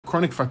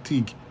chronic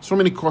fatigue. So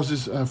many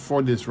causes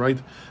for this, right?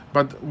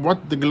 But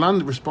what the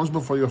gland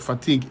responsible for your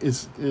fatigue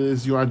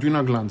is your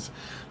adrenal glands.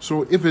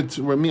 So if it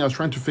were me, I was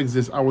trying to fix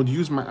this, I would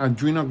use my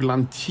adrenal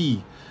gland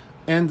tea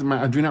and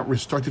my adrenal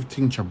restorative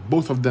tincture,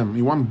 both of them.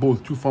 You want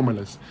both, 2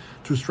 formulas,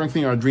 to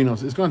strengthen your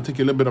adrenals. It's going to take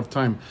you a little bit of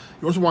time.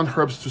 You also want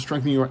herbs to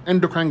strengthen your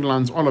endocrine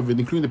glands, all of it,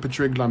 including the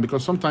pituitary gland,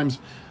 because sometimes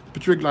the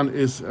pituitary gland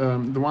is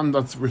the one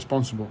that's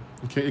responsible.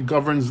 Okay, it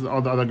governs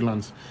all the other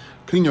glands.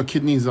 Clean your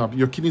kidneys up.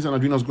 Your kidneys and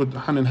adrenals go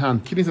hand in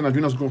hand. Kidneys and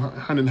adrenals go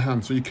hand in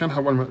hand, so you can't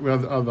have one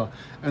without the other.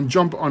 And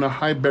jump on a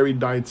high berry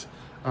diet,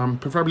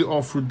 preferably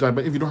all fruit diet.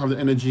 But if you don't have the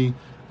energy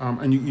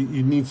and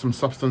you need some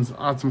substance,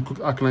 add some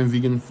cooked alkaline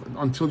vegan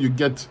until you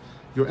get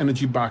your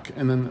energy back,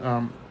 and then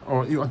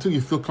until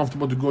you feel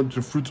comfortable to go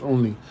to fruits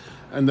only,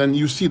 and then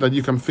you see that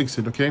you can fix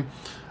it. Okay,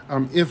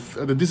 if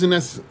the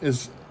dizziness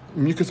is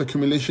mucus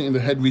accumulation in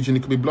the head region,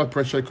 it could be blood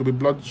pressure, it could be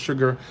blood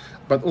sugar,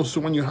 but also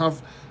when you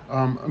have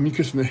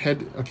mucus in the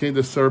head, okay,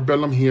 the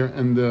cerebellum here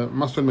and the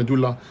muscle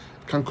medulla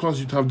can cause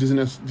you to have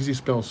dizzy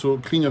spells. So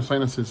clean your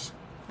sinuses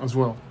as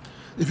well.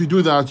 If you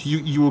do that,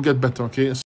 you will get better. Okay.